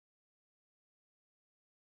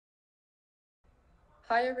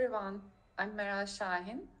Hi everyone, I'm Meral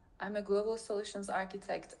Shahin. I'm a global solutions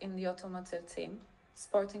architect in the automotive team,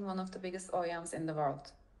 supporting one of the biggest OEMs in the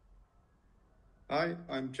world. Hi,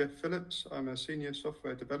 I'm Jeff Phillips. I'm a senior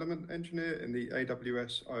software development engineer in the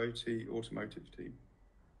AWS IoT automotive team.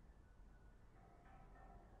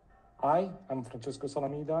 Hi, I'm Francesco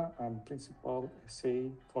Salamida. I'm principal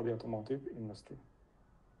SA for the automotive industry.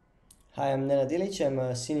 Hi, I'm Nenad Ilic. I'm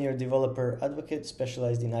a senior developer advocate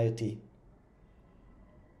specialized in IoT.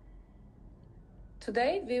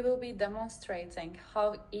 Today, we will be demonstrating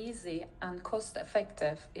how easy and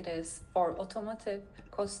cost-effective it is for automotive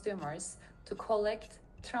customers to collect,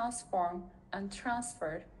 transform, and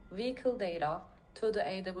transfer vehicle data to the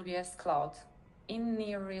AWS cloud in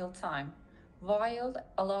near real time, while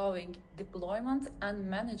allowing deployment and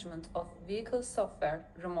management of vehicle software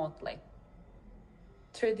remotely.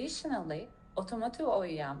 Traditionally, automotive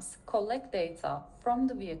OEMs collect data from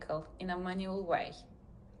the vehicle in a manual way,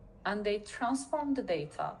 and they transform the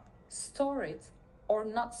data, store it, or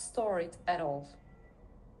not store it at all.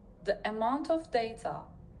 The amount of data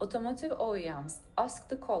automotive OEMs ask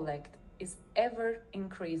to collect is ever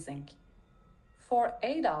increasing. For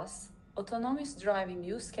ADAS, autonomous driving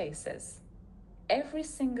use cases, every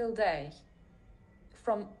single day,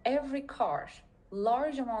 from every car,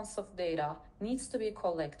 large amounts of data needs to be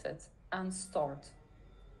collected and stored.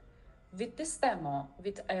 With this demo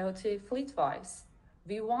with IoT FleetWise,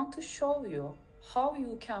 we want to show you how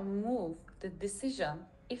you can move the decision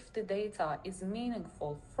if the data is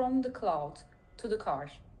meaningful from the cloud to the car.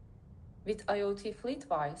 With IoT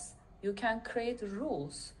FleetWise, you can create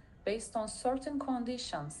rules based on certain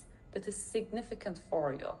conditions that is significant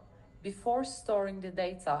for you before storing the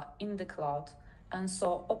data in the cloud and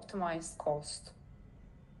so optimize cost.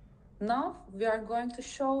 Now we are going to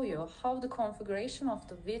show you how the configuration of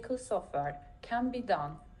the vehicle software can be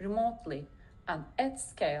done remotely and at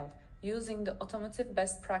scale using the automotive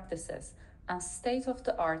best practices and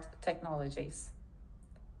state-of-the-art technologies.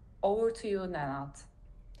 Over to you, Nenad.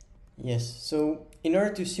 Yes, so in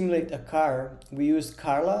order to simulate a car, we used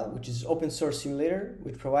CARLA, which is open source simulator,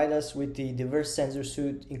 which provides us with the diverse sensor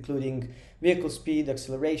suite, including vehicle speed,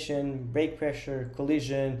 acceleration, brake pressure,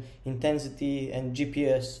 collision, intensity, and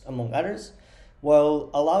GPS, among others,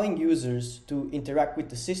 while allowing users to interact with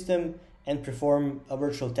the system and perform a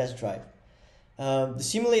virtual test drive. The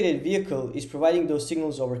simulated vehicle is providing those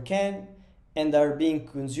signals over CAN and are being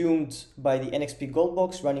consumed by the NXP Gold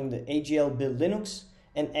box running the AGL build Linux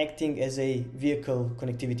and acting as a vehicle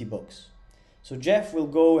connectivity box. So Jeff will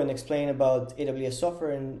go and explain about AWS software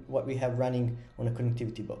and what we have running on a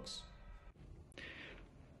connectivity box.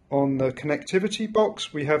 On the connectivity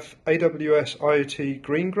box, we have AWS IoT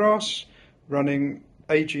Greengrass running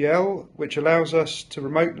AGL, which allows us to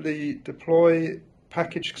remotely deploy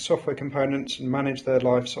packaged software components and manage their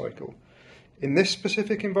lifecycle. In this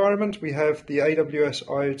specific environment, we have the AWS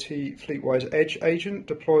IoT FleetWise Edge agent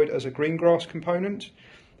deployed as a Greengrass component.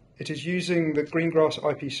 It is using the Greengrass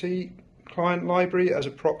IPC client library as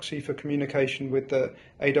a proxy for communication with the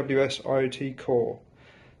AWS IoT core.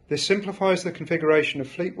 This simplifies the configuration of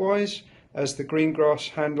FleetWise as the Greengrass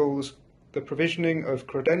handles the provisioning of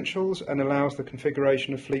credentials and allows the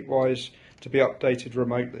configuration of FleetWise to be updated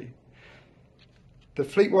remotely. The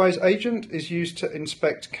FleetWise agent is used to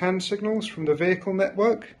inspect CAN signals from the vehicle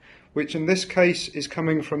network, which in this case is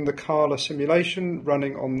coming from the CARLA simulation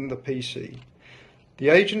running on the PC. The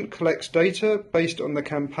agent collects data based on the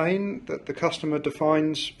campaign that the customer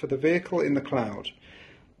defines for the vehicle in the cloud.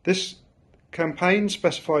 This campaign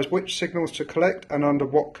specifies which signals to collect and under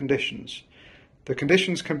what conditions. The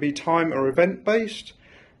conditions can be time or event-based,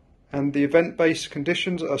 and the event-based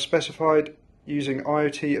conditions are specified using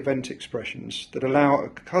IoT event expressions that allow a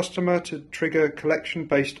customer to trigger collection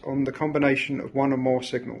based on the combination of one or more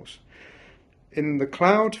signals. In the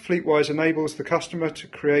cloud, FleetWise enables the customer to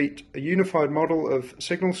create a unified model of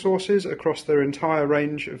signal sources across their entire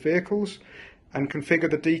range of vehicles and configure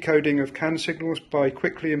the decoding of CAN signals by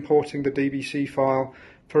quickly importing the DBC file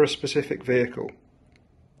for a specific vehicle.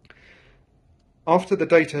 After the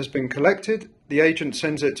data has been collected, the agent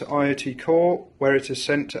sends it to IoT Core, where it is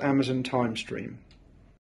sent to Amazon TimeStream.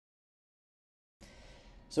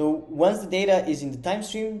 So once the data is in the time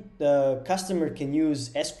stream, the customer can use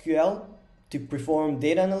SQL to perform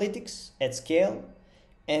data analytics at scale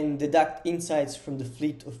and deduct insights from the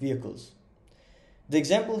fleet of vehicles. The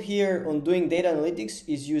example here on doing data analytics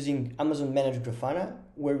is using Amazon Managed Grafana,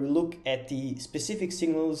 where we look at the specific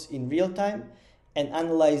signals in real time and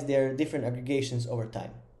analyze their different aggregations over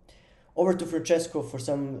time. Over to Francesco for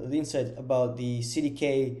some insight about the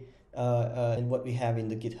CDK and what we have in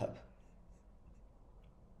the GitHub.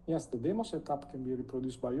 Yes, the demo setup can be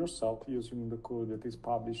reproduced by yourself using the code that is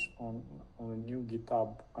published on a new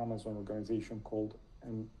GitHub Amazon organization called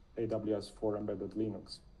AWS for Embedded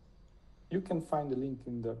Linux. You can find the link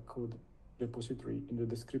in the code repository in the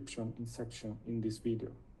description section in this video.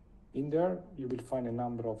 In there, you will find a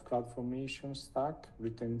number of CloudFormation stack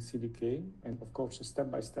written in CDK and of course a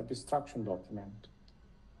step-by-step instruction document.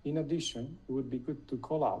 In addition, it would be good to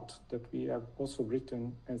call out that we have also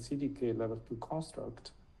written a CDK level 2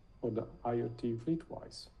 construct for the IoT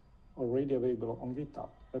FleetWise, already available on GitHub,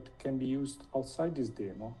 that can be used outside this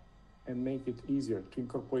demo and make it easier to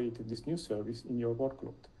incorporate this new service in your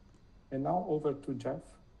workload. And now over to Jeff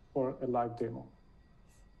for a live demo.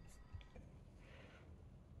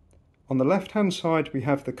 On the left-hand side, we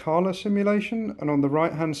have the CARLA simulation, and on the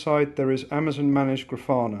right-hand side, there is Amazon Managed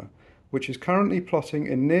Grafana, which is currently plotting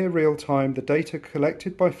in near real time the data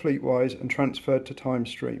collected by FleetWise and transferred to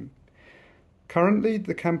TimeStream. Currently,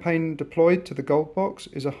 the campaign deployed to the gold box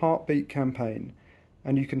is a heartbeat campaign,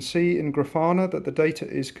 and you can see in Grafana that the data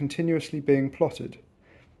is continuously being plotted.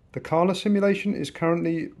 The CARLA simulation is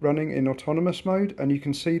currently running in autonomous mode, and you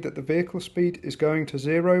can see that the vehicle speed is going to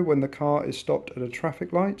 0 when the car is stopped at a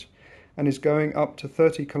traffic light and is going up to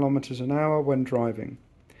 30 kilometers an hour when driving.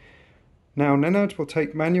 Now Nenad will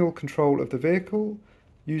take manual control of the vehicle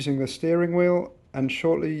using the steering wheel, and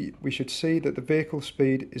shortly we should see that the vehicle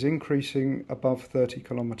speed is increasing above 30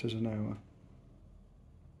 kilometers an hour.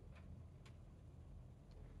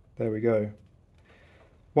 There we go.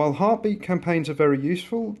 While heartbeat campaigns are very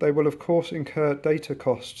useful, they will of course incur data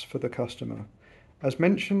costs for the customer. As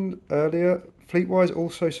mentioned earlier, FleetWise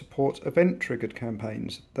also supports event-triggered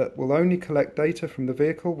campaigns that will only collect data from the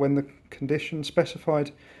vehicle when the condition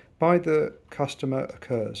specified by the customer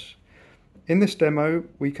occurs. In this demo,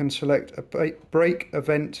 we can select a brake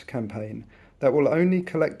event campaign that will only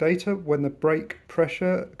collect data when the brake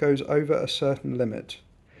pressure goes over a certain limit.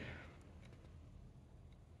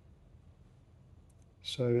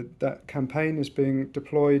 So that campaign is being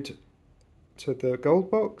deployed to the gold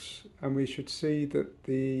box, and we should see that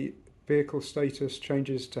the vehicle status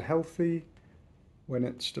changes to healthy when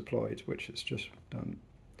it's deployed, which it's just done.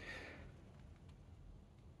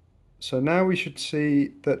 So now we should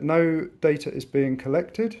see that no data is being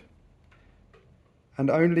collected, and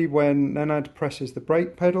only when Nenad presses the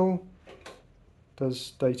brake pedal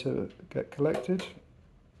does data get collected.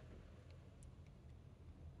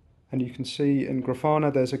 And you can see in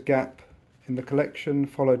Grafana there's a gap in the collection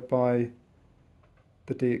followed by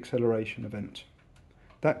the deacceleration event.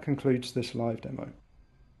 That concludes this live demo.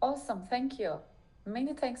 Awesome, thank you.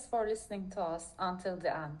 Many thanks for listening to us until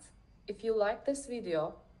the end. If you like this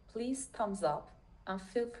video, please thumbs up and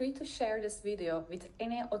feel free to share this video with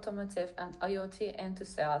any automotive and IoT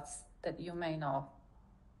enthusiasts that you may know.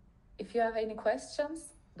 If you have any questions,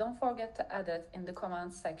 don't forget to add it in the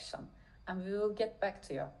comments section and we will get back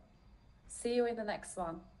to you. See you in the next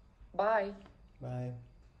one. Bye. Bye.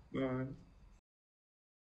 Bye.